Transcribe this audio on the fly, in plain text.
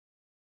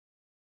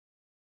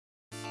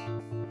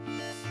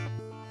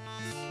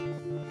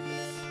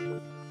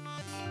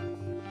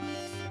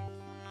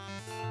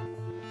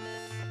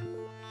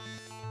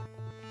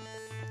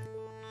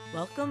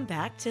Welcome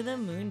back to the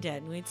Moon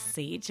Den with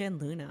Sage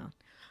and Luna.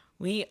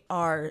 We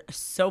are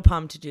so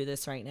pumped to do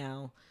this right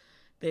now.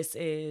 This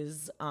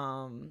is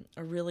a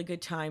really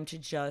good time to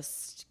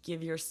just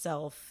give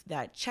yourself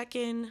that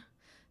check-in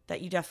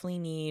that you definitely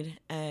need.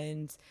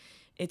 And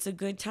it's a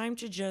good time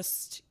to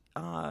just,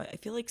 I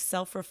feel like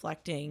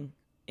self-reflecting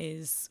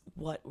is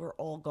what we're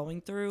all going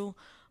through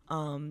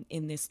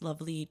in this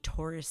lovely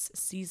Taurus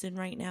season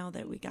right now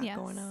that we got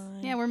going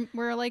on. Yeah,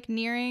 we're like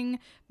nearing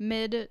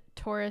mid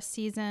Taurus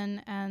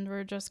season, and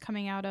we're just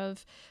coming out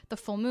of the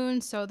full moon.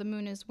 So the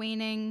moon is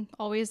waning.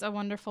 Always a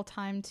wonderful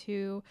time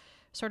to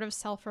sort of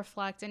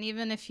self-reflect. And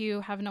even if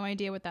you have no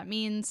idea what that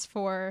means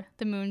for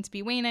the moon to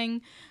be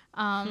waning,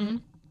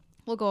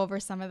 we'll go over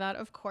some of that,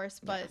 of course.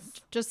 But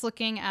just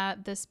looking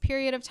at this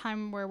period of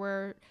time where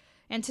we're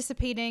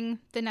anticipating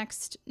the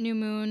next new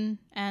moon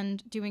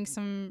and doing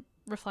some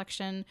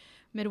reflection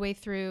midway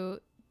through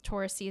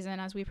Taurus season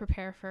as we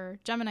prepare for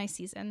Gemini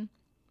season.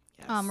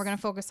 Yes. We're going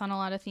to focus on a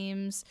lot of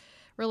themes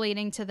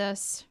relating to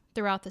this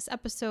throughout this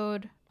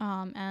episode,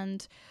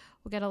 and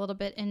we'll get a little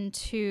bit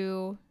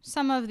into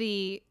some of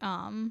the,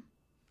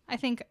 I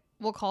think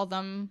we'll call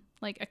them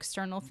like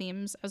external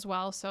themes as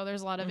well. So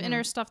there's a lot of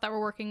inner stuff that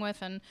we're working with,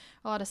 and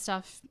a lot of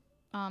stuff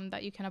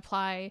that you can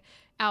apply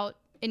out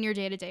in your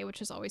day-to-day,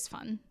 which is always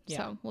fun. Yeah.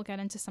 So we'll get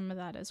into some of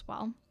that as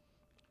well.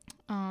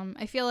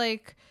 I feel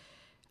like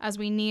as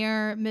we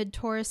near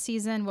mid-Taurus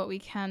season, what we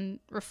can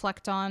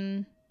reflect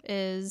on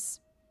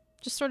is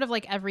just sort of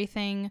like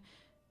everything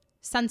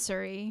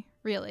sensory,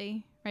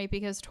 really, right?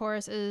 Because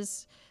Taurus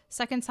is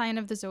second sign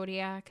of the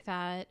zodiac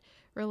that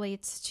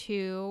relates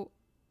to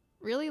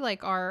really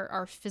like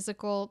our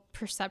physical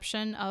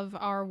perception of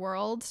our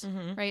world,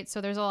 right?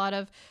 So there's a lot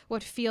of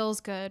what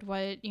feels good,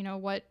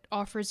 what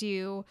offers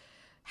you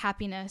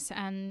happiness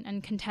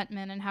and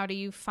contentment, and how do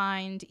you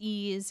find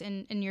ease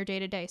in your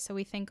day-to-day. So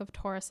we think of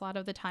Taurus a lot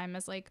of the time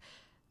as like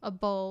a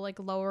bull like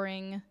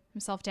lowering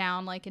himself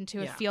down like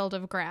into a field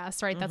of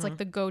grass, right? That's like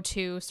the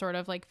go-to sort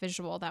of like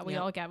visual that we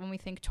all get when we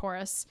think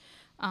Taurus.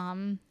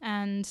 And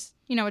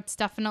it's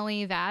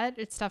definitely that.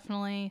 It's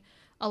definitely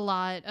a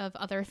lot of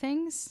other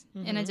things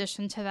in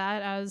addition to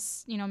that,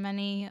 as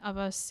many of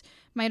us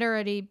might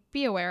already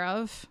be aware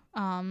of.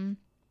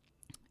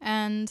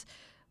 And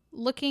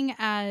looking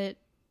at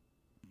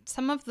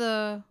some of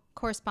the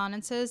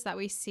correspondences that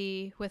we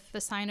see with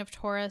the sign of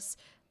Taurus,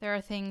 there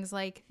are things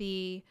like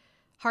the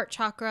heart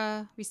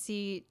chakra. We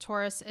see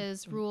Taurus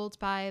is ruled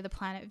by the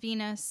planet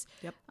Venus.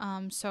 Yep.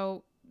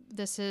 So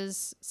this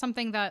is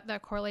something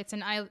that correlates.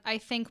 And I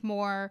think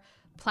more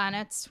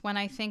planets when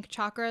I think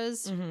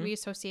chakras. We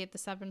associate the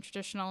 7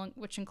 traditional,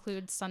 which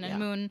includes sun and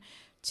moon,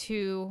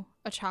 to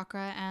a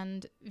chakra.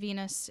 And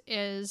Venus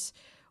is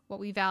what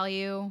we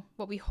value,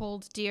 what we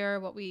hold dear,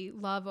 what we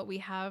love, what we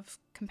have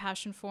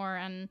compassion for,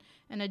 and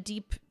a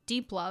deep,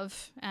 deep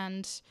love.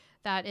 And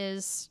that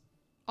is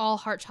all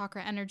heart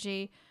chakra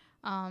energy.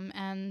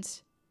 And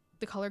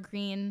the color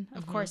green,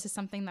 of course, is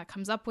something that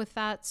comes up with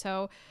that.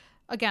 So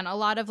again, a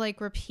lot of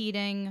like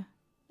repeating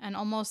and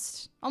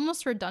almost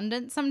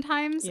redundant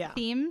sometimes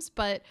themes,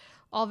 but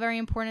all very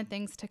important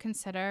things to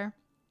consider.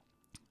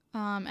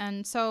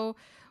 And so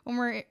when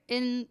we're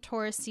in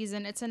Taurus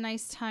season, it's a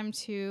nice time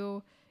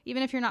to,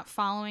 even if you're not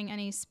following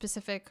any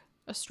specific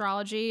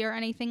astrology or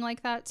anything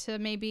like that, to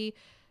maybe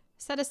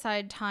set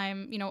aside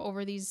time,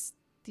 over these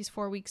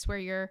 4 weeks where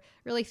you're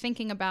really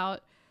thinking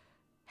about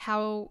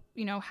how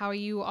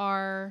you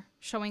are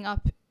showing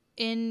up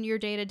in your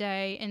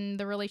day-to-day, in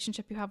the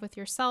relationship you have with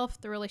yourself,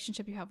 the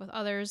relationship you have with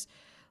others,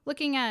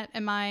 looking at,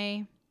 am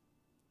I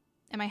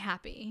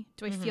happy?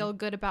 Do I feel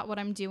good about what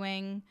I'm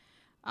doing?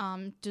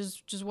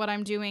 Does what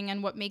I'm doing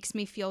and what makes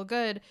me feel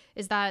good,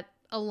 is that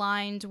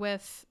aligned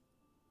with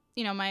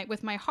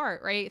my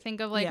heart, right?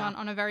 Think of like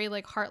on a very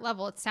like heart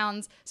level.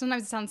 Sometimes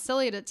it sounds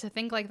silly to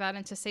think like that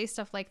and to say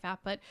stuff like that,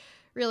 but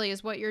really,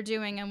 is what you're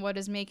doing and what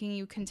is making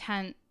you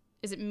content,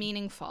 is it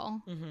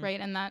meaningful,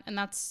 right? And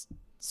that's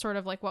sort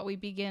of like what we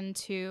begin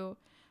to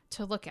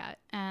look at.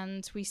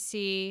 And we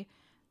see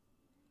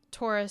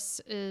Taurus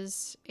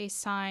is a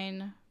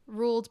sign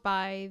ruled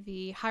by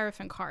the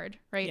Hierophant card,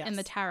 right? In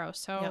the tarot.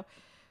 So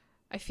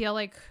I feel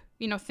like,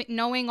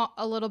 knowing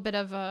a little bit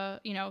of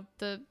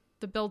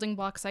the building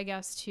blocks, I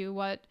guess, to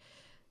what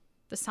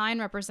the sign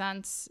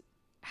represents,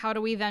 how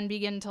do we then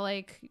begin to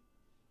like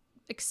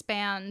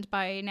expand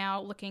by now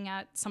looking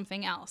at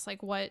something else?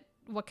 Like what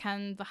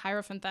can the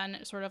Hierophant then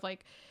sort of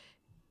like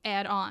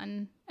add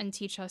on and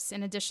teach us,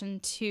 in addition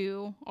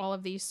to all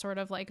of these sort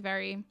of like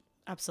very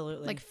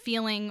absolutely like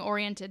feeling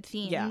oriented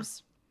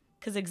themes?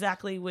 Because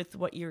exactly with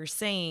what you're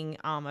saying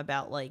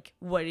about like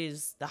what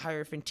is the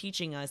Hierophant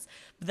teaching us,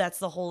 that's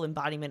the whole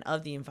embodiment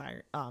of the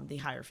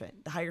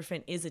Hierophant. The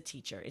Hierophant is a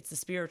teacher. It's the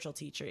spiritual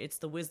teacher. It's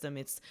the wisdom.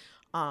 It's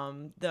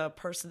the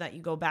person that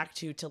you go back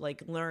to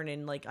like learn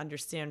and like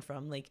understand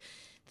from. Like,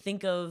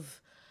 think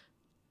of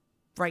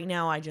right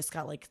now I just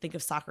got like, think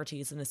of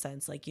Socrates in a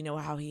sense, like, you know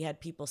how he had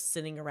people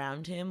sitting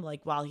around him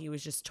like while he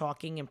was just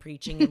talking and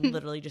preaching and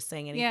literally just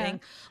saying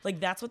anything. Like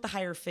that's what the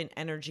Hierophant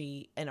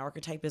energy and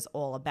archetype is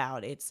all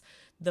about. It's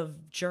the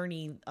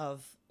journey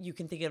of, you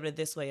can think of it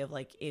this way, of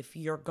like, if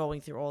you're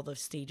going through all the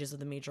stages of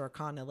the major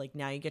arcana, like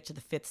now you get to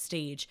the 5th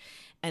stage,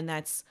 and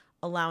that's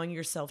allowing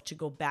yourself to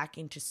go back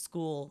into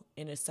school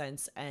in a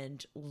sense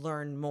and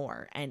learn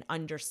more and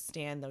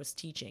understand those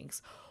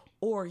teachings.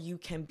 Or you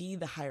can be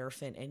the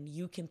Hierophant and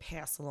you can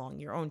pass along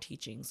your own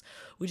teachings,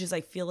 which is, I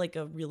feel like,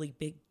 a really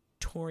big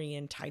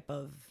Taurian type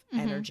of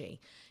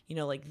energy. You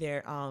know, like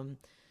they're,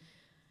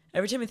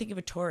 every time I think of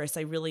a Taurus,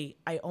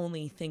 I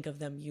only think of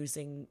them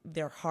using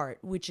their heart,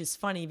 which is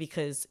funny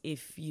because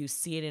if you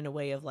see it in a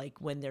way of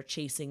like when they're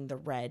chasing the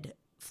red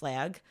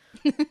flag,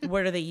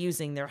 what are they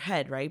using? Their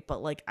head, right?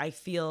 But like, I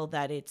feel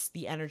that it's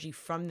the energy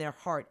from their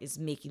heart is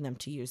making them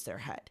to use their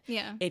head.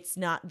 Yeah. It's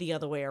not the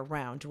other way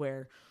around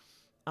where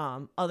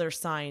other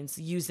signs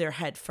use their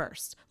head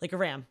first, like a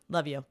ram.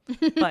 Love you.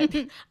 But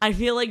I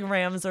feel like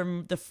rams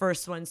are the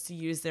first ones to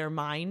use their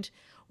mind,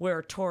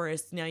 where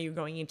Taurus, now you're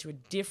going into a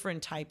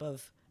different type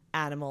of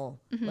animal,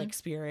 like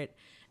spirit,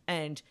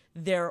 and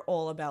they're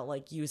all about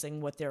like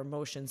using what their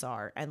emotions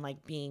are and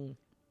like being,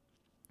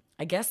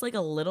 I guess, like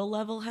a little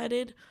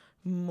level-headed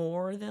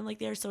more than like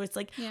there. So it's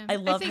like, I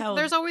love how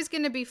there's always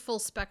going to be full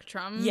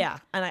spectrum. Yeah.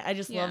 And I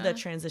just love that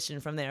transition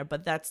from there.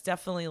 But that's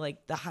definitely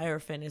like the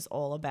Hierophant is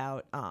all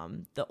about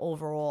the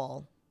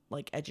overall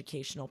like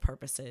educational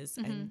purposes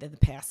and the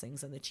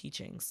passings and the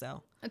teachings.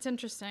 So it's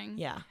interesting.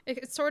 Yeah.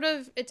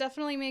 It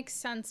definitely makes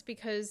sense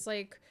because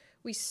like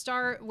we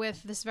start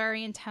with this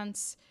very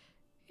intense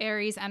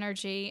Aries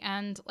energy.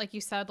 And like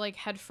you said, like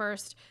head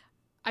first,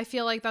 I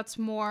feel like that's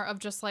more of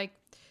just like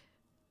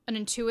an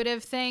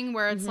intuitive thing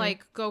where it's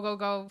like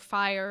go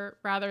fire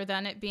rather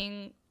than it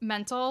being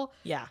mental.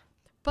 Yeah.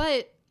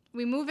 But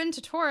we move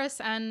into Taurus,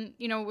 and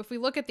you know, if we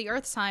look at the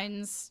earth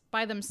signs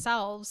by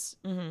themselves,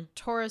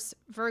 Taurus,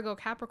 Virgo,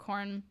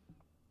 Capricorn,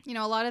 you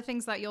know, a lot of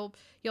things that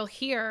you'll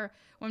hear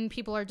when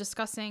people are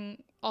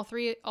discussing all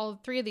three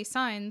of these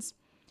signs,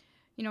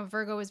 you know,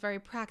 Virgo is very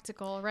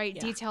practical, right?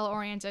 Yeah. Detail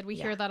oriented. We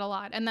hear that a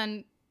lot. And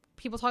then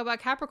people talk about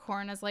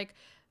Capricorn as like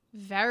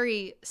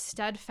very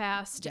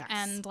steadfast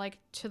and like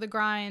to the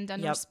grind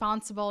and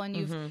responsible, and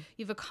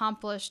you've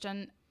accomplished,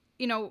 and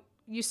you know,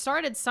 you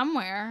started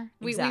somewhere.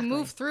 We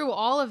move through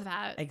all of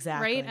that,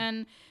 right?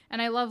 And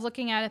I love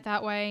looking at it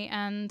that way.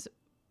 And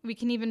we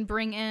can even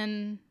bring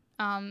in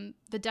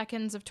the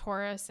decans of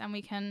Taurus, and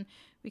we can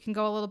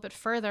go a little bit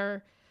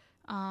further.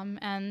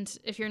 And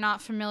if you're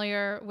not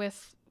familiar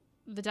with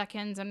the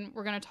decans, and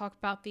we're going to talk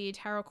about the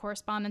tarot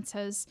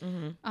correspondences.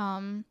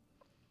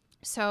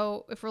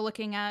 So if we're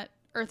looking at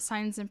earth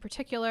signs in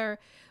particular,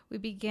 we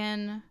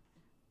begin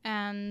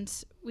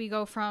and we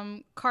go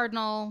from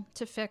cardinal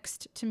to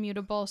fixed to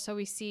mutable. So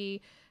we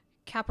see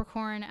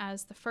Capricorn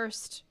as the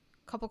first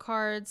couple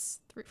cards,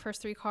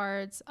 first 3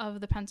 cards of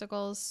the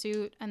Pentacles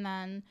suit, and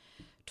then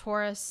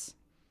Taurus,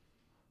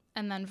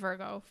 and then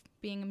Virgo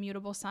being a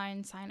mutable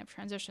sign of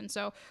transition.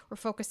 So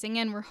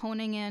we're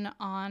honing in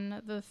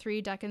on the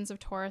 3 decans of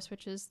Taurus,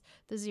 which is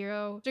the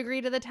 0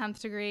 degree to the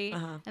 10th degree,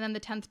 and then the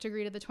 10th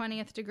degree to the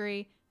 20th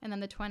degree, and then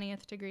the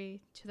 20th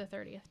degree to the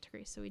 30th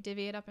degree. So we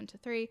divvy it up into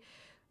 3,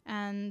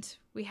 and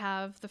we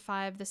have the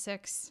 5, the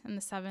 6, and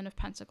the 7 of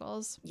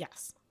Pentacles.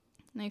 Yes.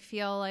 And I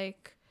feel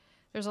like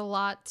there's a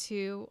lot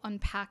to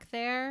unpack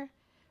there,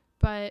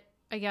 but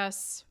I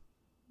guess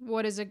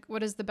what is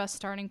the best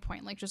starting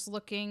point? Like just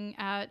looking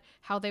at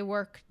how they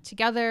work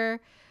together,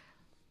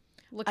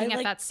 looking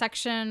at that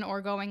section,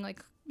 or going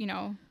like, you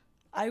know.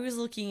 I was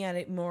looking at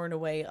it more in a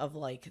way of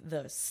like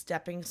the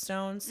stepping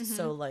stones.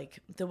 So like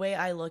the way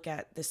I look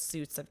at the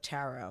suits of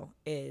tarot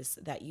is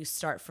that you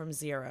start from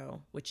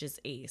 0, which is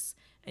ace,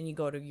 and you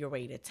go to your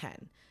way to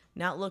 10.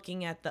 Not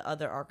looking at the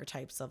other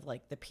archetypes of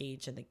like the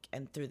page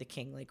and through the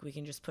king. Like we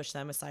can just push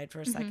them aside for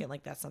a second.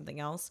 Like that's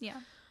something else. Yeah.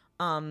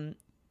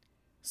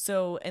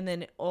 So, and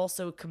then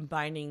also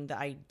combining the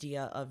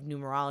idea of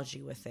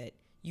numerology with it.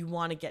 You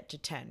want to get to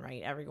 10,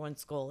 right?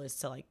 Everyone's goal is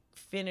to like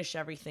finish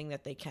everything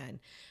that they can.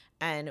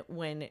 And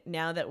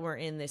now that we're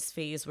in this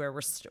phase where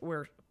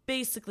we're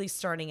basically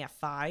starting at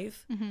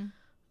 5,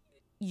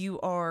 you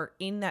are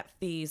in that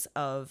phase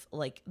of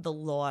like the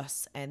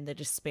loss and the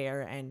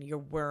despair, and you're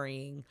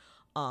worrying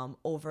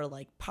over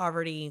like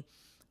poverty,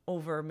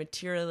 over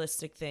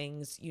materialistic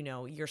things, you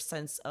know, your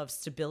sense of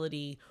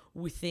stability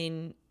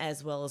within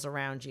as well as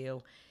around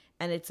you.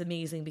 And it's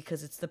amazing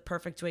because it's the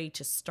perfect way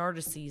to start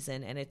a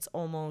season, and it's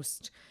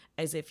almost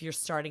as if you're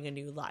starting a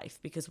new life,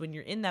 because when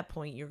you're in that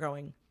point, you're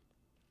going,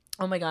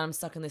 oh my God, I'm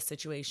stuck in this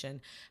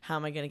situation. How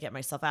am I going to get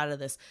myself out of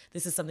this?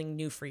 This is something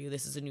new for you.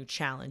 This is a new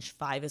challenge.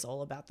 5 is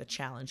all about the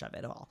challenge of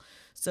it all.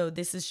 So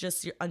this is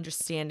just your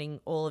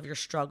understanding all of your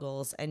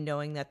struggles and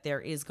knowing that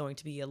there is going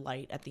to be a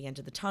light at the end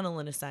of the tunnel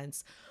in a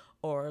sense,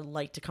 or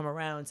light to come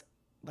around,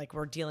 like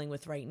we're dealing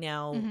with right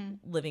now,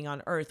 living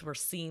on Earth. We're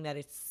seeing that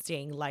it's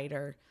staying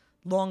lighter,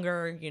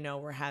 longer, you know,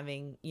 we're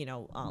having, you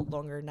know,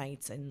 longer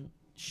nights and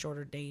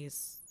shorter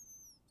days.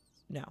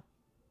 No.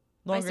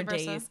 longer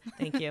versa. days.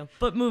 Thank you.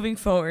 But moving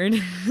forward,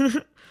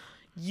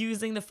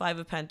 using the Five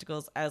of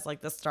Pentacles as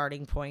like the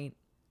starting point,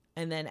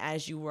 and then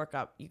as you work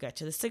up, you get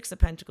to the Six of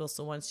Pentacles.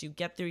 So once you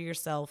get through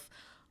yourself,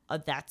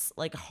 that's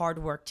like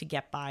hard work to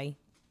get by,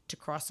 to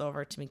cross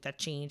over, to make that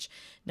change.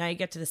 Now you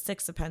get to the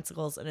Six of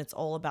Pentacles, and it's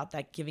all about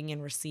that giving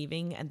and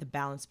receiving and the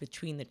balance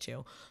between the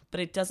two. But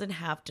it doesn't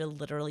have to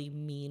literally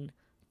mean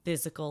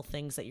physical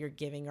things that you're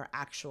giving or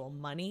actual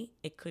money.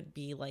 It could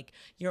be like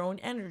your own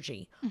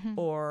energy,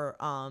 or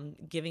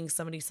giving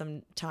somebody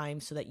some time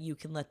so that you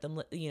can let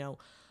them,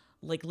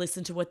 like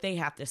listen to what they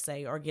have to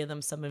say or give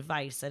them some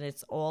advice. And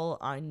it's all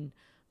on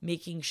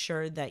making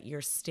sure that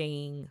you're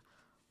staying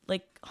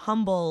like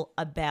humble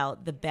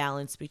about the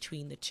balance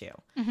between the two.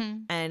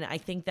 And I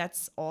think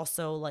that's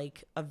also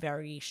like a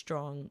very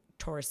strong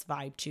Taurus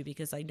vibe too,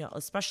 because I know,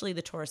 especially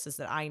the Tauruses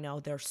that I know,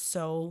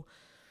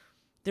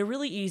 they're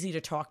really easy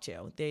to talk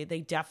to. They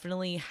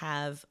definitely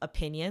have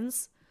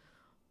opinions,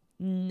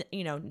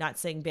 not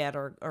saying bad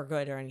or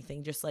good or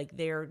anything. Just like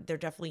they're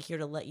definitely here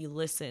to let you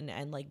listen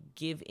and like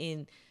give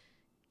in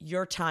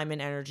your time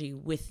and energy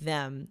with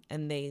them.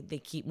 And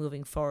they keep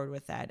moving forward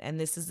with that. And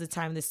this is the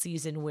time of the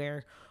season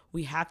where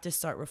we have to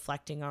start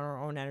reflecting on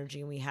our own energy,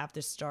 and we have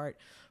to start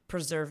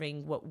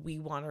preserving what we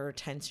want our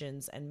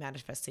intentions and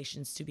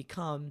manifestations to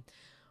become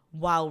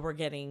while we're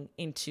getting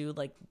into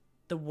like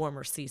the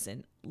warmer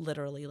season,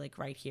 literally like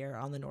right here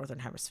on the northern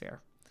hemisphere.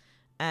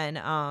 And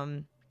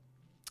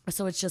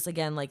so it's just,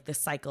 again, like the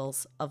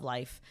cycles of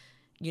life,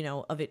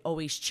 of it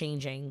always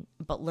changing,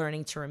 but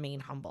learning to remain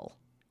humble.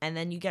 And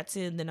then you get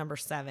to the number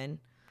 7,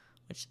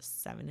 which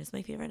 7 is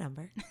my favorite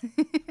number.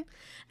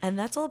 And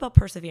that's all about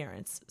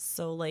perseverance.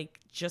 So like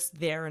just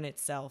there in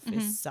itself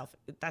is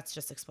that's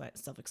just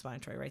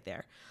self-explanatory right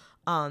there.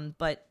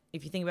 But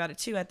if you think about it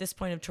too, at this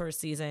point of Taurus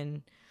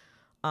season,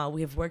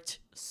 we have worked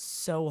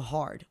so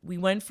hard. We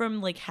went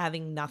from like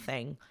having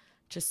nothing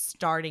to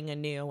starting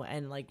anew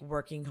and like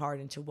working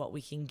hard into what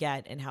we can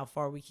get and how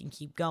far we can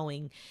keep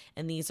going.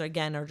 And these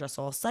again are just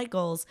all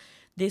cycles.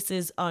 This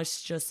is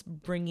us just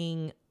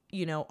bringing,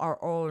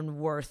 our own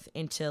worth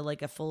into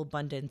like a full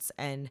abundance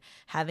and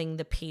having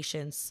the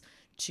patience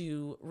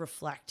to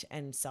reflect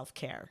and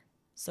self-care.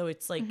 So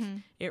it's like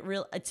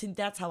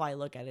that's how I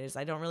look at it. Is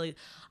I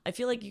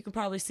feel like you can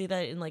probably see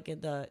that in like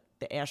the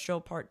astral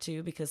part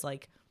too, because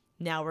like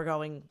now we're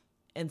going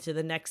into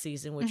the next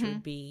season, which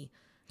would be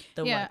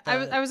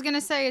I was gonna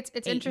say it's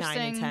 8, interesting.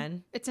 9, and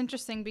 10. It's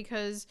interesting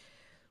because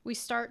we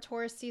start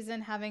Taurus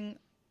season having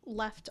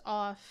left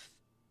off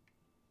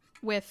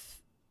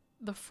with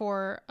the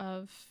 4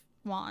 of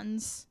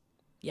Wands.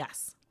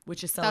 Yes,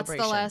 which is celebration.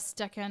 That's the last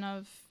decan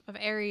of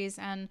Aries,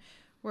 and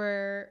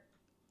we're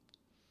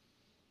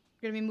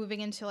going to be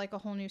moving into like a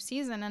whole new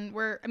season. And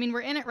we're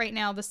in it right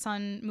now. The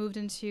sun moved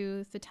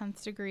into the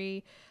 10th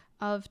degree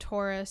of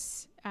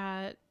Taurus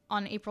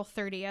on April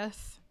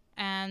 30th.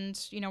 And,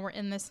 we're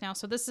in this now.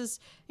 So this is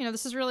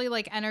really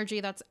like energy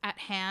that's at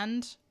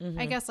hand.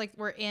 I guess like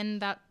we're in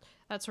that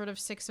sort of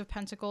 6 of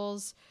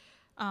Pentacles,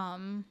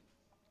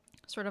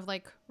 sort of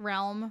like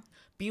realm.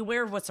 Be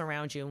aware of what's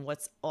around you and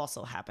what's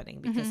also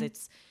happening,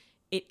 because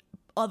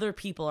other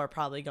people are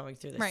probably going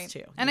through this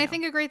too. And I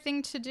think a great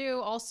thing to do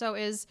also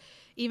is,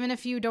 even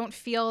if you don't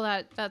feel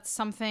that that's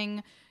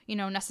something,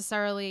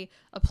 necessarily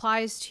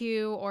applies to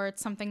you, or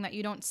it's something that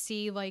you don't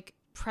see like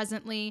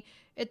presently,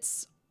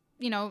 it's,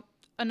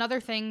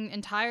 another thing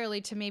entirely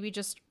to maybe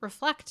just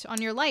reflect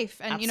on your life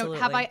and, Absolutely.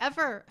 Have I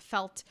ever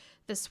felt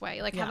this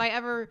way? Like, have I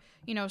ever,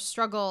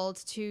 struggled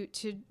to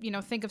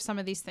think of some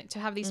of these things, to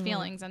have these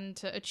feelings and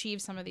to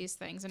achieve some of these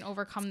things and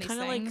overcome these things.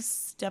 Kind of like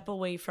step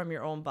away from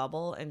your own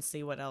bubble and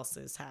see what else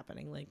is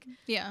happening. Like,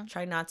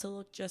 try not to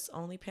look just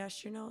only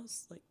past your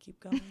nose. Like, keep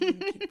going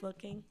and keep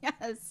looking.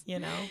 Yes.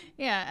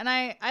 Yeah. And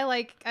I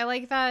like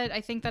that.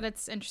 I think that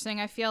it's interesting.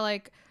 I feel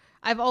like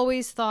I've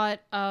always thought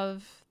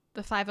of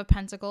the 5 of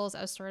Pentacles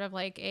as sort of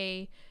like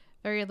a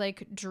very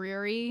like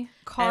dreary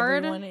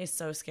card. Everyone is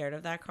so scared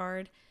of that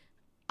card.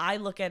 I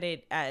look at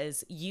it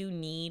as you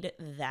need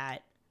that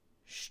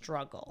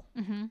struggle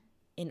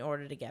in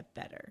order to get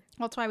better.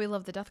 Well, that's why we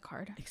love the Death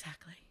card.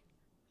 Exactly.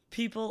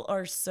 People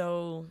are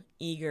so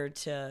eager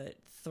to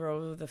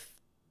throw the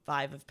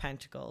 5 of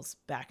Pentacles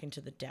back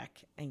into the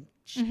deck and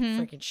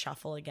freaking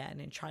shuffle again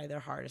and try their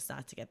hardest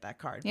not to get that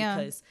card,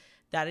 because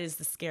that is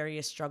the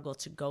scariest struggle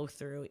to go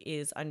through,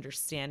 is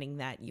understanding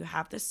that you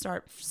have to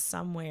start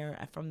somewhere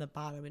from the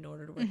bottom in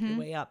order to work your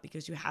way up,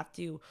 because you have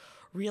to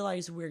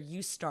realize where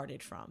you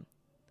started from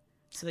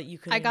so that you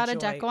can. I got a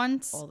deck enjoy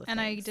once all the and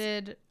I things.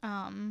 did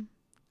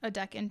a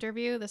deck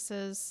interview. This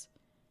is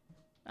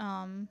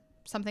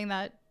something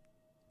that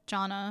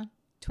Jonna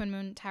Twin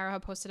Moon Tarot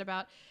posted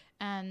about,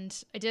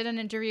 and I did an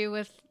interview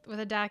with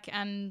a deck,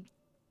 and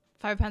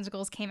 5 of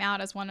Pentacles came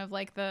out as one of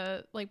like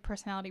the like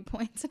personality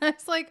points, and I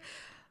was like,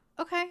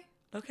 okay,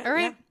 all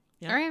right,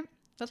 all right,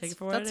 that's Take it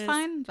for what it is.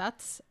 fine,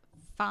 that's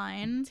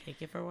fine.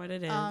 Take it for what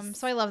it is.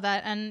 So I love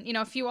that, and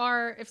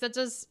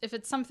if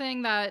it's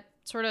something that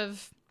sort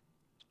of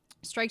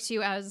strikes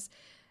you as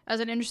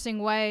an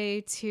interesting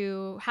way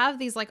to have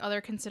these like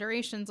other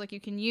considerations, like you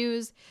can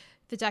use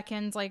the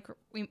decans, like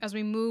as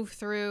we move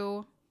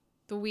through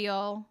the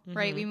wheel,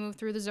 right? We move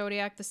through the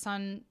zodiac, the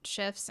sun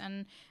shifts,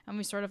 and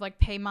we sort of like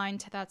pay mind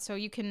to that. So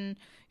you can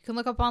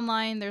look up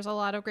online. There's a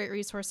lot of great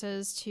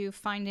resources to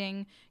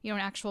finding, an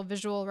actual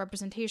visual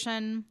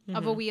representation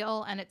of a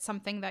wheel, and it's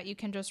something that you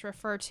can just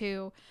refer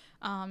to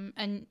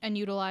and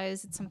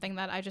utilize. It's something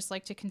that I just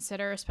like to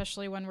consider,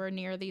 especially when we're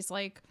near these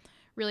like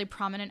really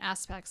prominent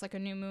aspects, like a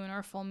new moon or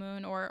a full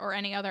moon or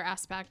any other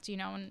aspect,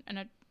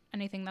 and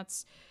anything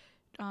that's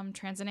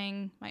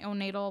transiting my own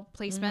natal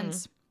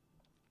placements.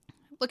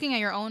 Looking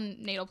at your own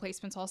natal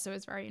placements also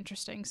is very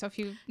interesting. So if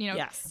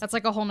yes. That's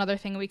like a whole nother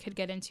thing we could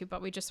get into,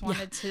 but we just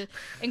wanted to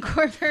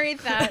incorporate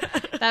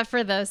that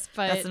for this.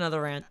 But that's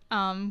another rant.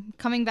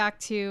 Coming back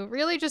to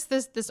really just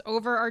this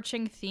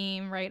overarching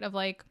theme, right, of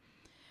like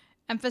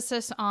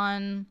emphasis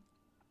on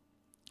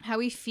how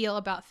we feel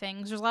about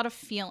things. There's a lot of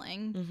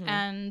feeling.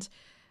 And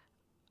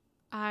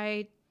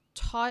I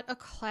taught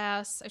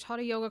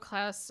a yoga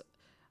class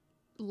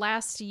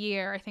last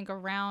year, I think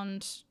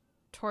around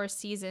Taurus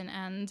season,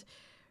 and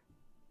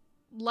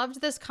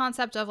loved this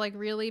concept of like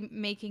really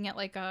making it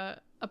like a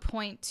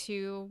point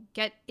to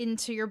get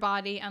into your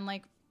body and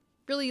like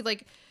really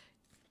like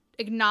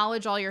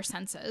acknowledge all your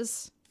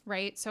senses,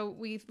 right? So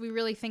we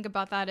really think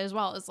about that as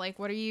well, as like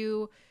what are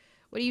you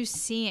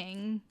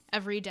seeing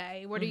every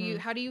day?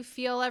 How do you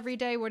feel every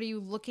day? What are you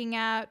looking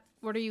at?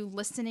 What are you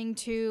listening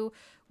to?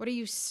 What are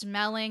you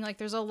smelling? Like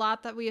there's a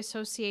lot that we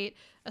associate,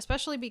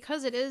 especially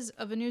because it is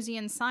a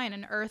Venusian sign,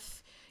 an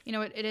earth,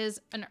 it is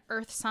an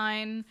earth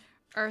sign.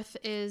 Earth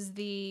is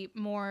the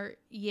more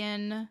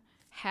yin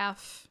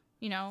half,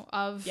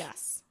 of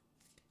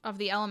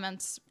the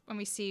elements when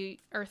we see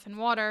earth and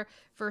water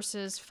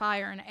versus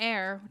fire and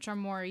air, which are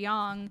more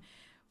yang.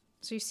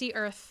 So you see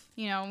earth,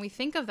 and we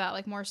think of that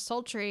like more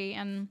sultry.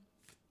 And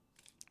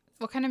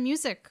what kind of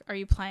music are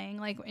you playing?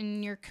 Like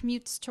in your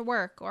commutes to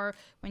work or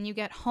when you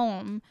get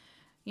home,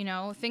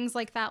 things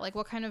like that. Like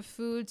what kind of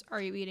foods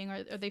are you eating?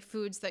 Are they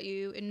foods that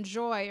you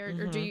enjoy?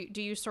 Or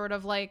do you sort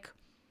of like,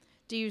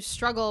 do you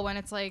struggle when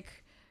it's like,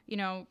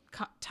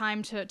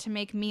 time to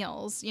make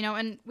meals,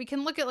 and we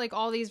can look at like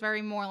all these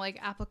very more like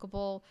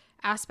applicable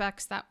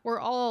aspects that we're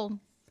all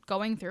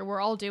going through. We're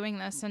all doing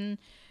this. And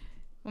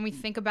when we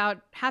think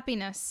about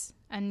happiness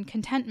and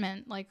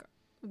contentment, like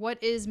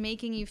what is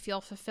making you feel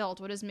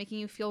fulfilled? What is making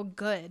you feel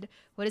good?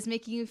 What is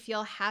making you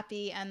feel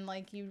happy? And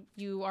like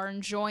you are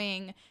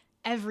enjoying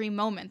every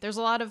moment. There's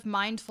a lot of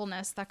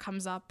mindfulness that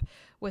comes up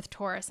with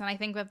Taurus. And I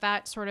think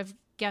that sort of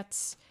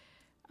gets,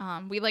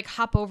 we like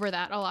hop over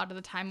that a lot of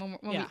the time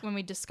when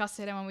we discuss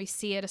it and when we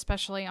see it,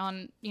 especially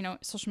on,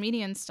 social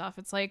media and stuff.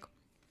 It's like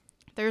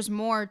there's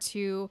more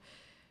to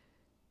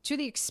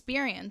the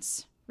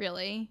experience,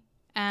 really.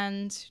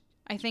 And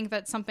I think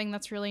that's something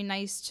that's really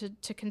nice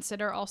to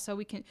consider. Also,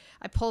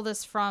 I pull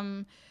this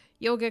from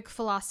yogic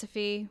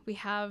philosophy. We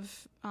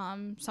have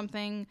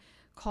something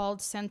called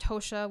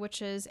Santosha,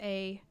 which is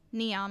a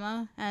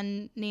niyama,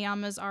 and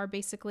niyamas are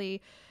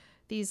basically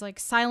these like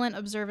silent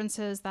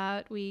observances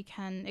that we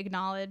can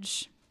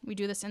acknowledge. We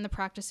do this in the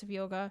practice of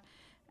yoga.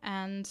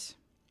 And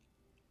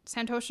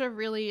Santosha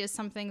really is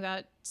something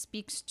that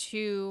speaks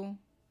to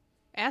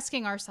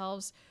asking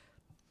ourselves,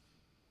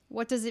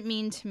 what does it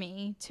mean to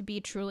me to be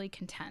truly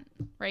content,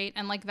 right?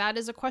 And like that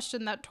is a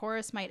question that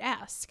Taurus might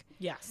ask.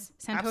 Yes,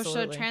 Santosha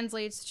absolutely.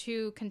 translates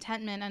to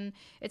contentment, and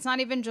it's not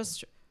even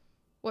just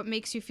what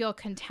makes you feel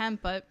content,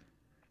 but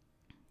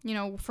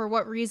for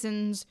what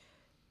reasons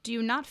do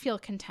you not feel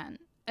content?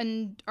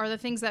 And are the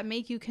things that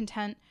make you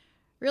content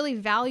really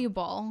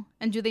valuable?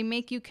 And do they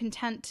make you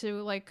content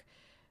to like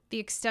the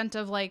extent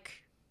of like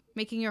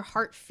making your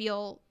heart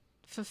feel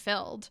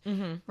fulfilled,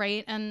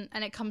 right? And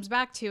it comes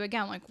back to,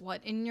 again, like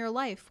what in your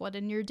life, what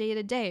in your day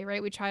to day,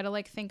 right? We try to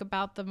like think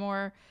about the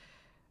more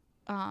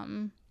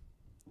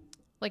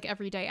like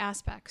everyday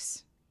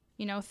aspects,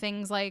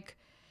 things like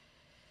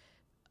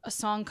a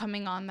song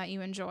coming on that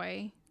you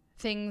enjoy,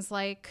 things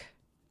like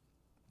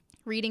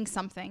reading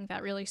something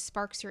that really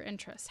sparks your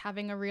interest,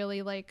 having a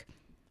really like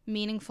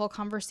meaningful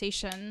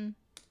conversation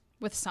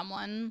with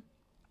someone,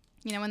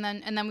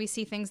 and then we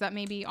see things that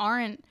maybe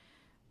aren't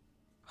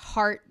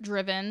heart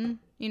driven,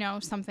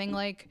 something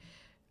like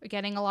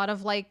getting a lot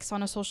of likes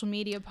on a social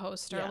media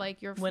post or like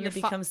when it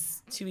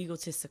becomes too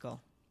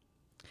egotistical.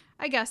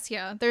 I guess,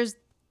 yeah. There's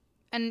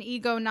an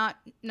ego not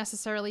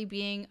necessarily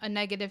being a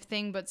negative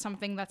thing, but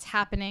something that's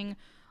happening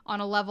on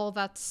a level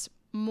that's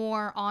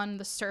more on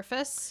the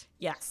surface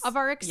of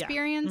our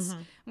experience. Yeah.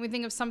 When we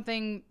think of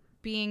something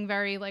being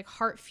very like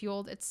heart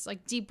fueled, it's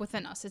like deep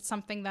within us. It's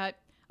something that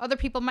other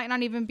people might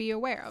not even be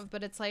aware of,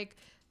 but it's like,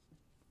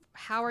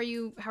 how are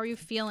you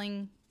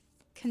feeling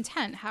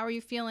content? How are you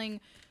feeling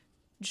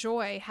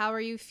joy? How are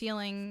you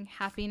feeling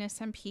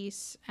happiness and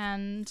peace?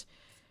 And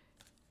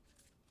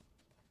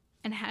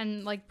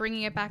like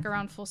bringing it back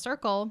around full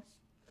circle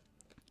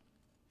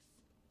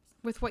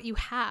with what you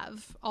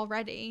have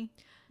already.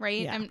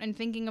 Right. Yeah. And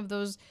thinking of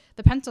the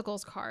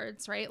Pentacles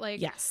cards, right? Like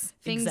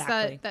things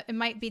exactly. that it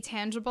might be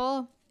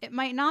tangible. It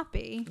might not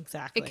be.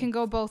 Exactly. It can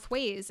go both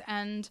ways.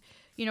 And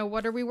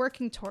what are we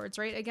working towards,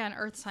 right? Again,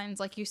 earth signs,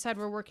 like you said,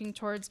 we're working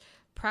towards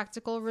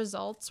practical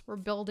results. We're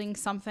building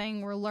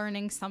something, we're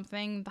learning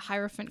something. The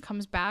Hierophant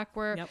comes back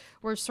where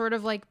we're sort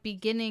of like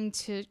beginning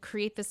to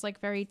create this like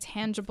very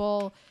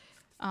tangible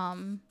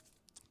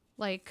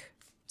like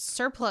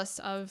surplus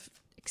of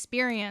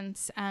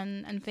experience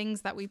and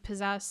things that we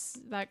possess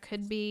that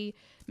could be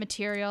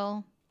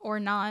material or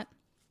not,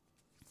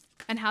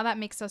 and how that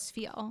makes us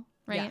feel,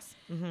 right? Yes.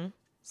 Mm-hmm.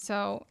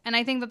 So, and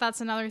I think that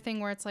that's another thing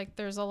where it's like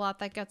there's a lot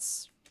that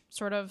gets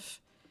sort of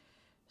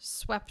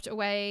swept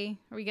away,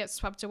 or we get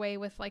swept away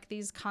with like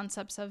these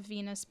concepts of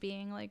Venus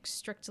being like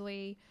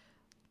strictly,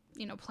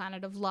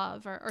 planet of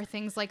love or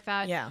things like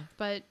that. Yeah.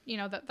 But,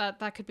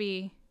 that could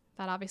be,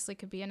 that obviously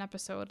could be an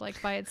episode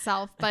like by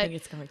itself. But I think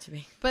it's going to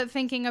be. But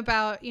thinking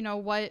about,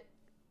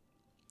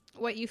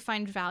 what you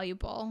find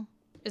valuable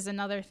is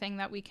another thing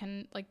that we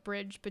can like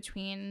bridge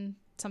between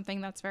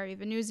something that's very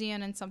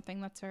Venusian and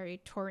something that's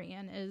very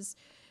Taurian is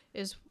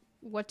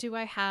what do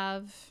I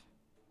have?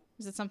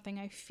 Is it something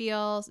I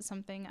feel? Is it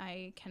something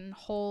I can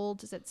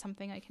hold? Is it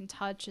something I can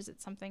touch? Is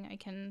it something I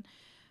can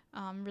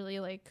really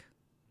like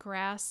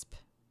grasp?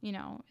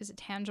 Is it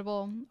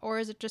tangible? Or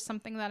is it just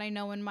something that I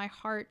know in my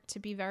heart to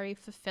be very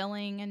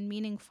fulfilling and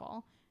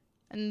meaningful?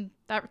 And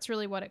that's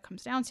really what it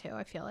comes down to,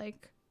 I feel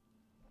like.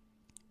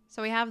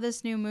 So we have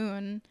this new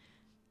moon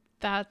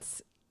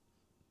that's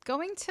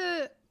going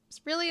to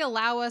really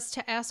allow us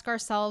to ask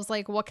ourselves,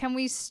 like, what can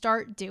we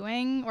start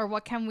doing, or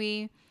what can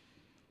we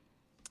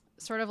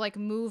sort of like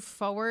move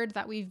forward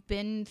that we've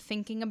been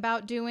thinking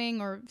about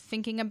doing or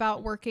thinking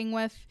about working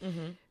with,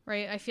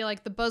 right? I feel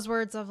like the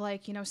buzzwords of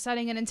like,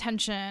 setting an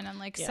intention and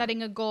like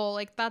setting a goal,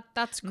 like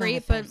that's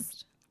great.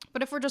 Manifest.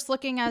 But if we're just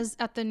looking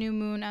at the new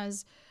moon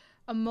as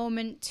a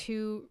moment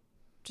to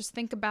just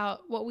think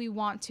about what we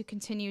want to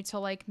continue to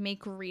like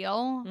make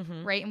real,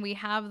 right? And we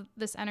have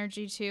this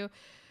energy to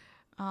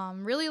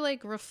really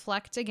like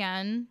reflect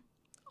again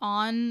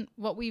on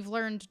what we've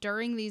learned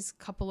during these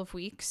couple of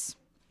weeks.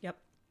 Yep.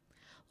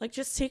 Like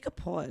just take a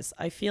pause.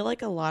 I feel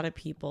like a lot of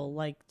people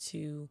like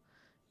to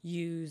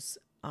use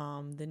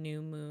the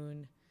new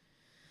moon,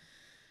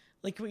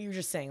 like what you're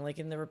just saying, like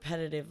in the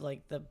repetitive,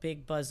 like the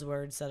big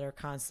buzzwords that are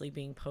constantly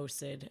being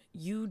posted.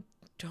 You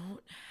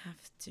don't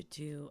have to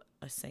do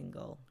a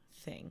single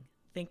thing.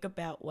 Think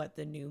about what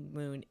the new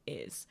moon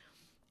is.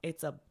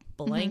 It's a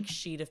blank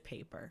sheet of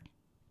paper.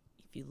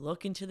 If you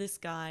look into the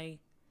sky,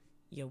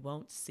 you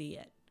won't see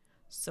it.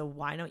 So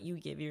why don't you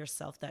give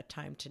yourself that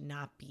time to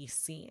not be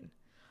seen?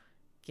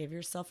 Give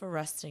yourself a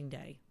resting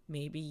day.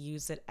 Maybe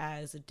use it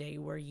as a day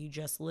where you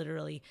just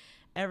literally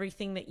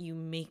everything that you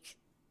make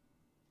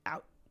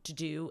out to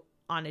do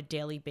on a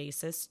daily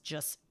basis,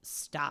 just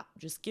stop.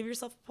 Just give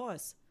yourself a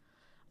pause.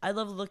 I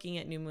love looking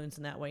at new moons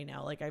in that way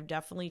now. Like I've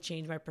definitely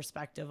changed my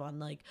perspective on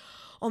like,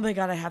 oh my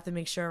God, I have to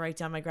make sure I write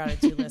down my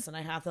gratitude list and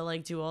I have to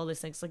like do all these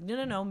things. Like,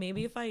 no.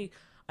 Maybe if I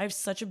have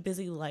such a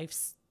busy life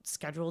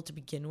schedule to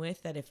begin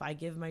with that if I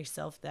give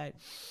myself that,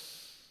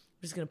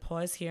 I'm just going to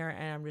pause here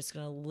and I'm just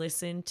going to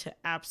listen to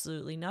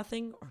absolutely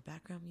nothing or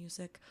background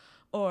music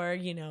or,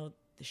 the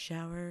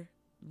shower,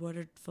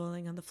 water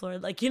falling on the floor,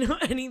 like,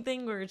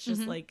 anything where it's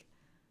just like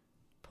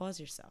pause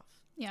yourself.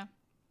 Yeah.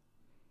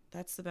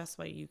 That's the best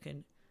way you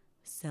can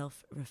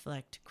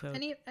self-reflect, quote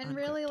and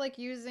really like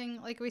using,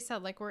 like we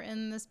said, like we're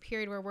in this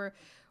period where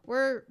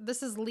we're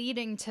this is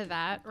leading to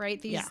that,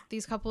 right?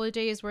 These couple of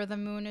days where the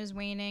moon is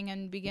waning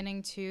and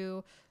beginning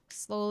to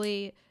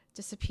slowly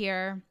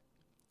disappear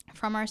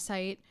from our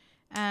sight,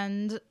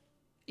 and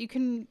you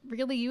can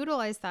really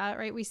utilize that,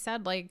 right? We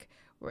said like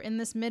we're in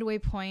this midway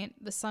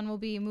point. The sun will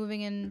be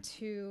moving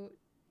into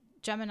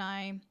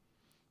Gemini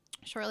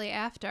shortly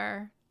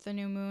after the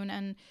new moon,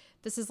 and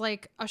this is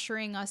like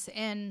ushering us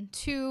in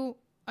to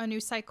a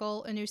new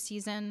cycle, a new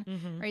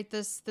season, right?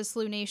 This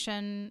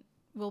lunation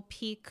will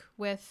peak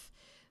with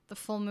the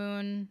full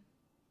moon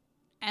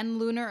and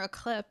lunar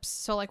eclipse.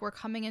 So like we're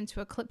coming into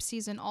eclipse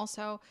season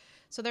also.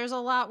 So there's a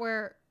lot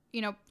where,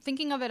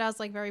 thinking of it as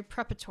like very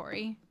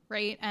preparatory,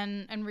 right?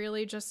 And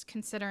really just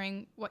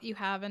considering what you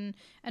have and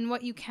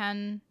what you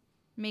can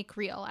make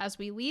real as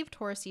we leave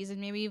Taurus season.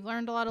 Maybe you've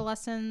learned a lot of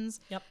lessons.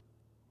 Yep.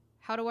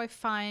 How do I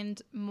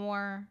find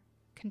more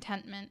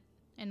contentment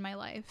in my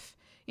life?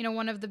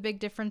 One of the big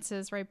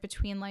differences, right,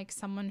 between like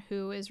someone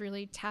who is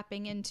really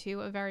tapping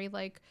into a very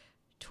like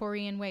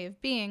Taurian way of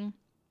being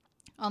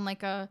on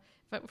like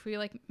if we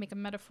like make a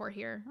metaphor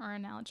here or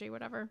analogy,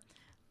 whatever,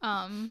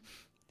 going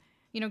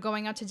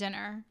out to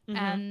dinner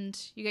and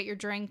you get your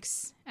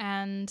drinks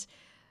and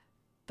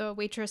the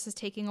waitress is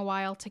taking a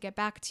while to get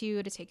back to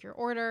you to take your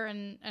order,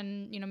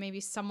 and maybe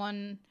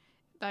someone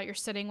that you're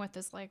sitting with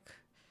is like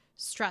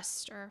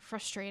stressed or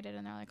frustrated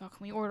and they're like, oh,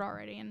 can we order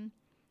already? And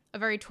a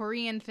very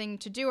Taurian thing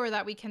to do, or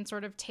that we can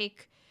sort of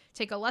take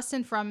a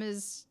lesson from,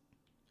 is,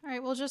 all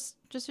right, well, just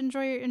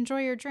enjoy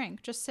your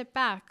drink. Just sit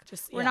back.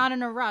 We're not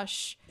in a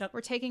rush. Yep.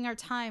 We're taking our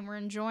time. We're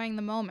enjoying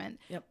the moment.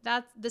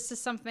 Yep. This is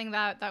something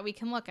that we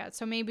can look at.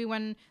 So maybe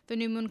when the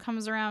new moon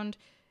comes around,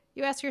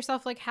 you ask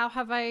yourself, like, how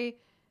have I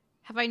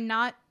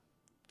not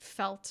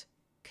felt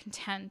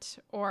content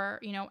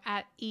or,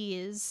 at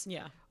ease.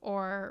 Yeah.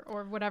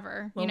 Or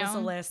whatever. When was the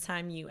last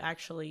time you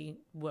actually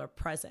were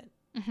present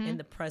in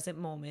the present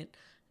moment,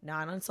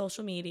 not on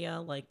social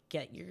media? Like,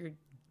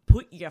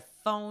 put your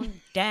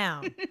phone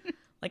down.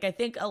 Like, I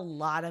think a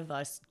lot of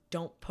us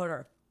don't put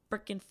our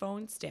freaking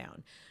phones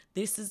down.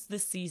 This is the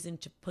season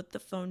to put the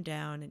phone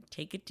down and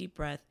take a deep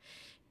breath.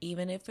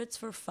 Even if it's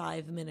for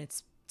 5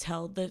 minutes,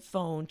 tell the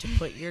phone to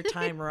put your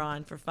timer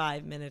on for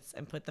 5 minutes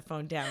and put the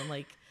phone down.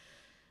 Like,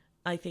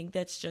 I think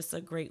that's just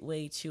a great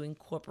way to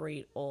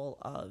incorporate all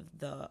of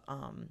the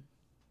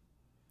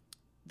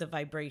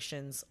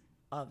vibrations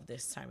of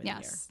this time of the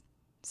year.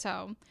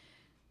 So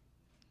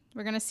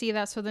we're going to see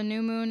that. So the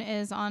new moon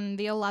is on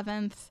the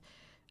 11th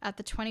at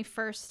the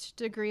 21st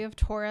degree of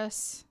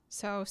Taurus.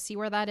 So see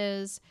where that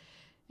is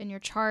in your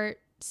chart.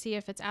 See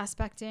if it's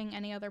aspecting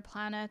any other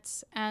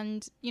planets,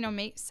 and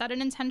set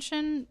an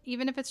intention,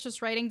 even if it's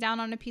just writing down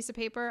on a piece of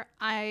paper.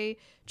 I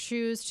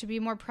choose to be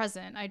more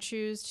present. I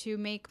choose to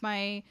make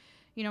my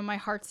my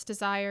heart's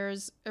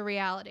desires a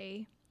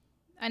reality.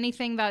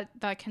 Anything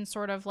that can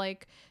sort of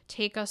like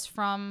take us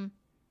from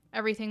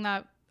everything,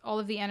 that all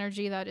of the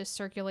energy that is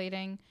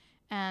circulating,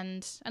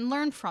 and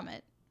learn from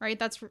it, right?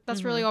 That's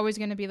really always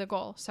going to be the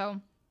goal.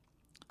 So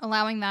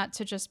allowing that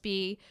to just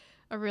be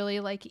a really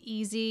like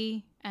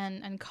easy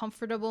and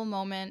comfortable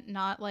moment,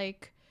 not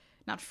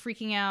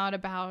freaking out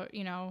about,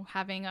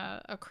 having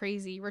a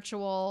crazy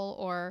ritual,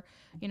 or,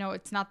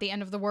 it's not the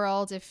end of the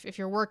world if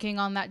you're working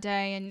on that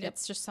day, and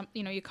it's just some,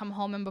 you come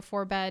home and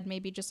before bed,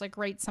 maybe just like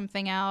write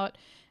something out.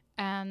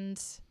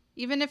 And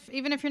even if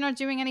you're not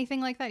doing anything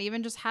like that,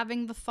 even just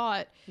having the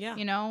thought,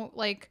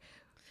 like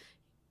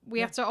we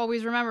have to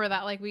always remember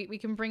that, like we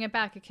can bring it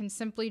back. It can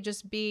simply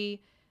just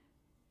be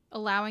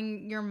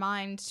allowing your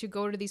mind to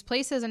go to these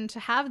places and to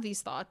have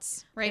these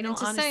thoughts, right? And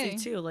to honestly,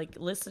 too, like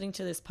listening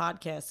to this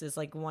podcast is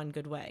like one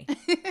good way. I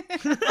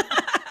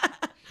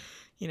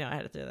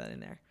had to throw that in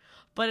there,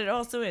 but it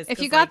also is. If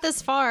you got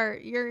this far,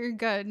 you're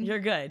good. You're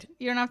good.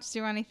 You don't have to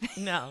do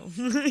anything. No,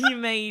 you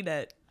made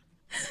it.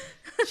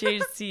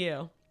 Cheers to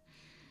you.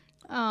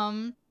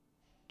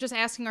 Just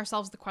asking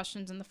ourselves the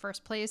questions in the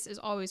first place is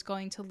always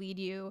going to lead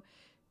you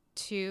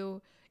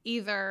to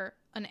either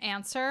an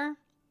answer,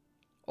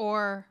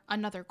 or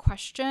another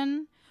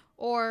question,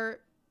 or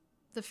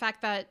the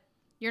fact that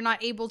you're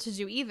not able to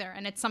do either,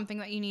 and it's something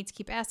that you need to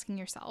keep asking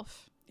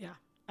yourself. Yeah,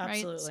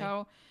 absolutely. Right?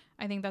 So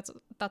I think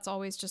that's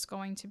always just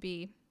going to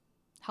be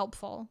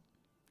helpful.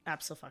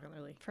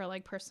 Absolutely. For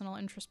like personal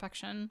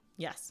introspection.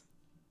 Yes.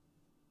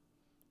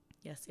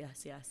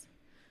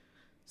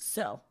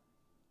 So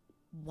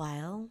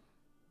while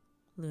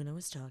Luna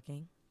was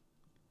talking,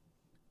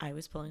 I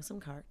was pulling some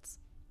cards,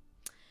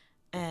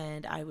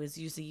 and I was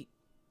using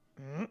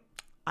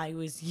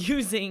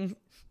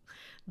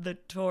the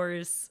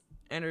Taurus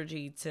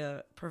energy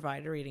to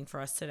provide a reading for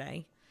us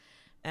today.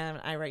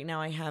 And right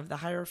now I have the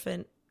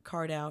Hierophant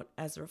card out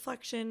as a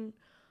reflection.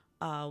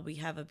 We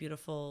have a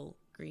beautiful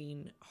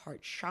green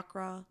heart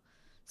chakra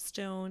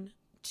stone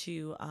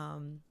to,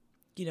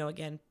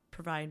 again,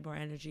 provide more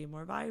energy and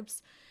more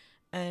vibes.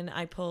 And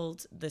I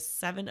pulled the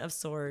Seven of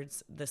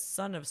Swords, the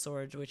Son of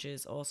Swords, which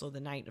is also the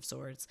Knight of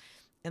Swords.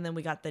 And then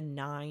we got the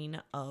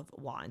Nine of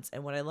Wands.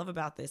 And what I love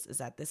about this is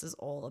that this is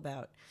all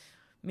about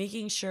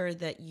making sure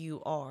that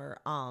you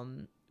are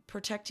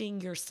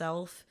protecting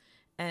yourself,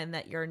 and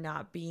that you're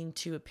not being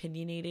too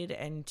opinionated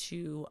and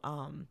too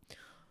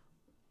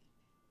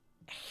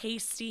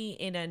hasty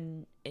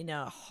in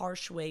a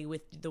harsh way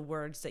with the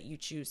words that you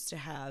choose to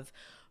have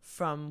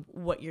from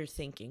what you're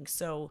thinking.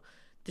 So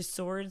the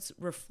swords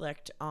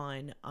reflect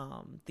on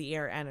the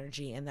air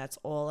energy, and that's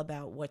all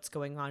about what's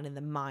going on in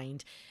the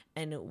mind.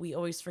 And we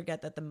always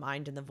forget that the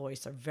mind and the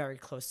voice are very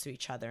close to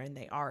each other, and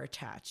they are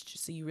attached.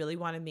 So you really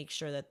want to make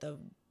sure that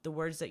the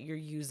words that you're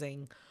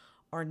using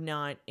are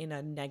not in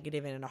a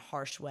negative and in a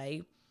harsh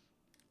way.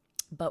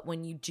 But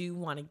when you do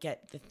want to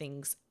get the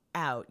things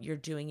out, you're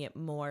doing it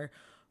more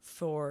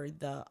for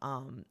the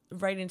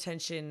right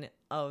intention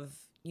of,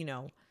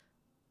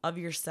 of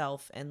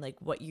yourself, and like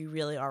what you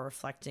really are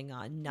reflecting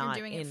on, not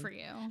doing it for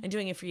you. And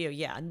doing it for you,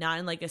 yeah, not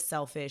in like a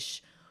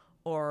selfish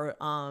or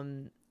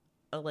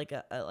like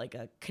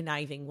a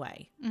conniving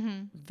way,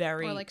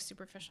 very or like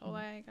superficial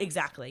way.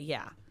 Exactly,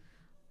 yeah.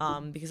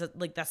 Because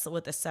like that's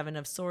what the Seven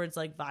of Swords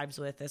like vibes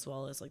with, as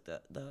well as like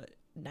the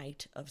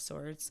Knight of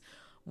Swords.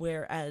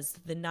 Whereas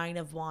the Nine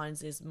of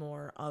Wands is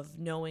more of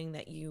knowing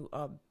that you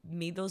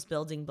made those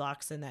building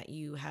blocks, and that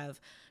you have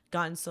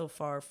gone so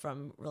far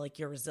from like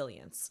your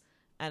resilience.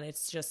 And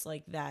it's just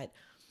like that,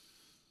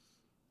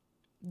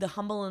 the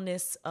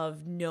humbleness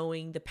of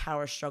knowing the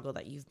power struggle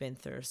that you've been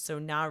through. So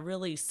not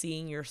really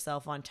seeing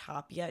yourself on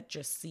top yet,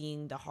 just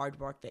seeing the hard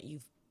work that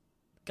you've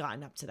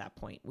gotten up to that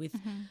point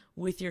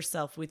with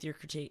yourself, with your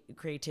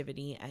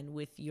creativity, and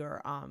with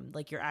your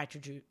like your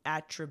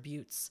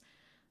attributes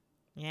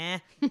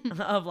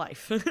of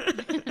life.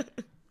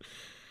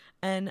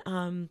 And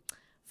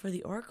for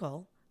the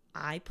oracle,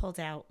 I pulled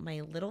out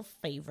my little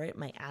favorite,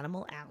 my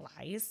animal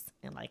allies,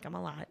 and like them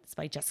a lot. It's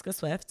by Jessica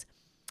Swift.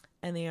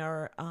 and they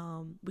are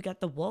we got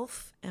the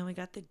wolf and we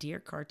got the deer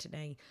card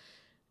today.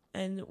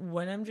 And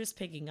what I'm just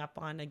picking up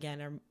on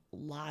again are a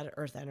lot of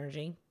earth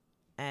energy,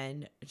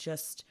 and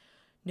just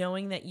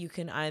knowing that you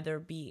can either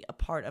be a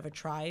part of a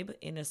tribe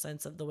in a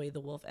sense of the way the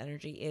wolf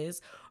energy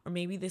is, or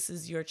maybe this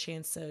is your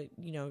chance to,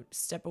 you know,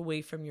 step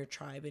away from your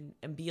tribe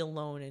and be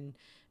alone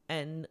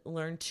and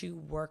learn to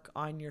work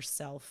on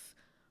yourself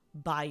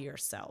by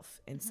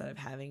yourself instead of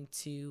having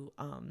to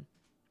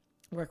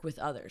work with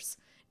others.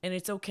 And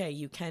it's okay.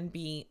 You can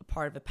be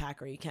part of a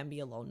pack, or you can be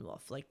a lone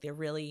wolf. Like, they're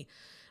really,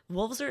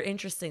 wolves are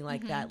interesting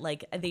like that.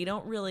 Like, they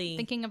don't really.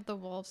 Thinking of the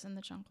wolves in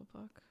the Jungle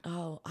Book.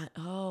 Oh,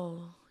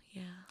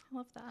 yeah. I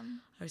love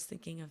them. I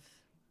think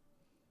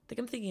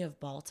I'm thinking of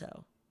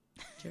Balto.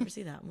 Did you ever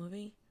see that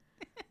movie?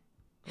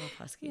 Wolf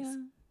Huskies.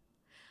 Yeah.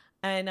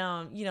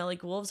 And, you know,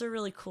 like, wolves are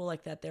really cool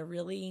like that. They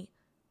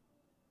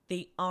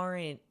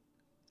aren't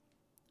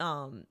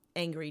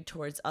angry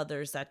towards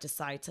others that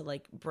decide to,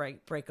 like,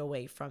 break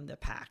away from the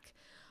pack.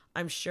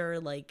 I'm sure,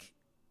 like,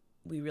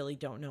 we really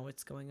don't know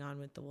what's going on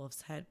with the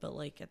wolf's head, but,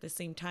 like, at the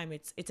same time,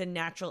 it's a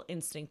natural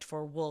instinct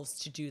for wolves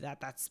to do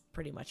that. That's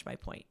pretty much my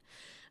point.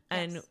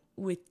 And Yes.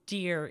 with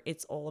deer,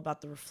 it's all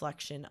about the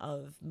reflection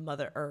of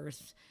Mother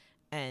Earth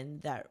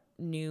and that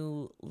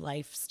new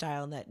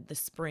lifestyle, and that the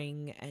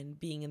spring and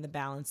being in the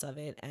balance of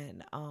it,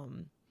 and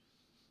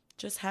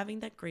just having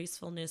that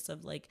gracefulness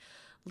of, like,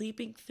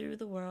 leaping through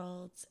the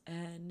world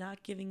and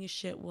not giving a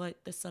shit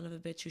what the son of a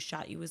bitch who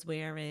shot you was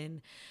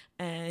wearing,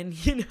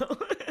 and, you know,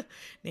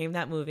 name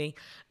that movie.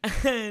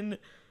 And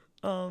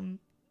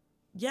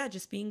yeah,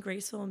 just being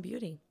graceful and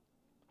beauty.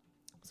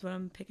 That's what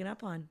I'm picking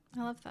up on.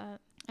 I love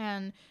that.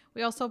 And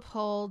we also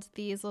pulled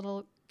these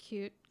little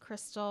cute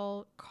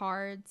crystal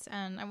cards,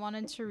 and I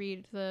wanted to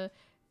read the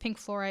pink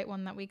fluorite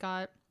one that we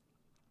got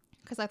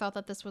because I thought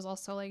that this was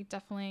also, like,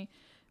 definitely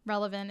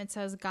relevant. It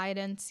says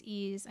guidance,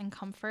 ease, and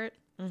comfort.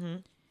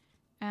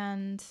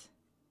 And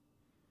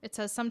it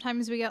says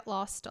sometimes we get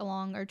lost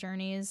along our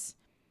journeys,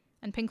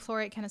 and pink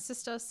fluorite can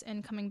assist us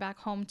in coming back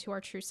home to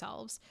our true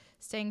selves,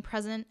 staying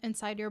present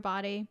inside your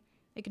body,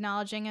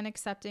 acknowledging and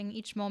accepting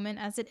each moment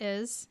as it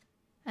is,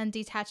 and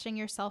detaching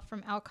yourself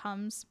from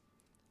outcomes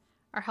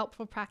are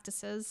helpful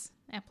practices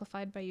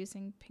amplified by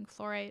using pink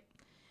fluorite.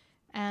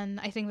 And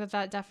I think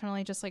that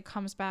definitely just, like,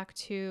 comes back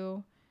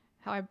to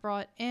how I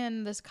brought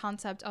in this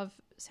concept of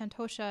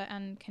santosha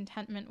and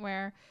contentment,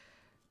 where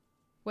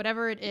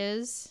whatever it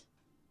is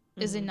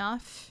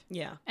enough.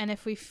 Yeah. And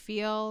if we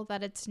feel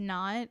that it's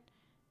not,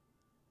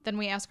 then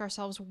we ask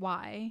ourselves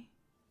why.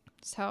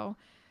 So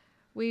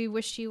we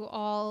wish you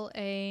all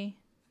a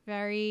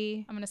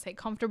very, I'm going to say,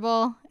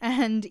 comfortable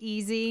and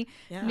easy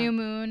new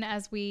moon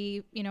as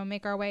we, you know,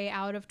 make our way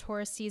out of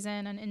Taurus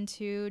season and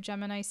into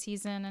Gemini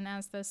season. And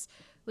as this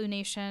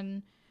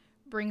lunation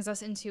brings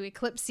us into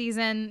eclipse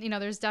season, you know,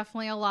 there's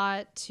definitely a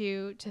lot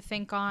to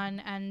think on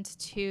and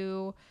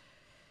to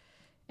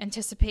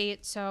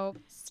anticipate. So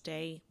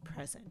stay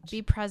present.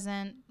 Be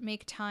present.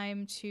 Make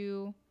time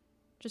to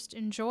just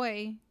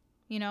enjoy,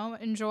 you know,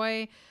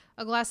 enjoy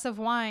a glass of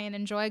wine,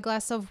 enjoy a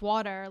glass of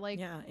water. Like,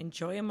 yeah,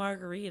 enjoy a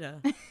margarita.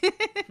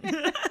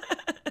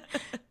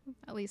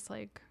 At least,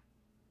 like,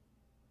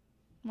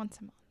 once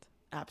a month.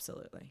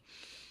 Absolutely.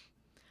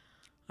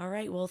 All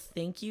right. Well,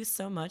 thank you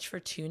so much for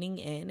tuning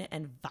in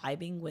and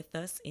vibing with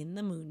us in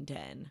the Moon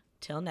Den.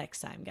 Till next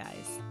time,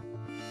 guys.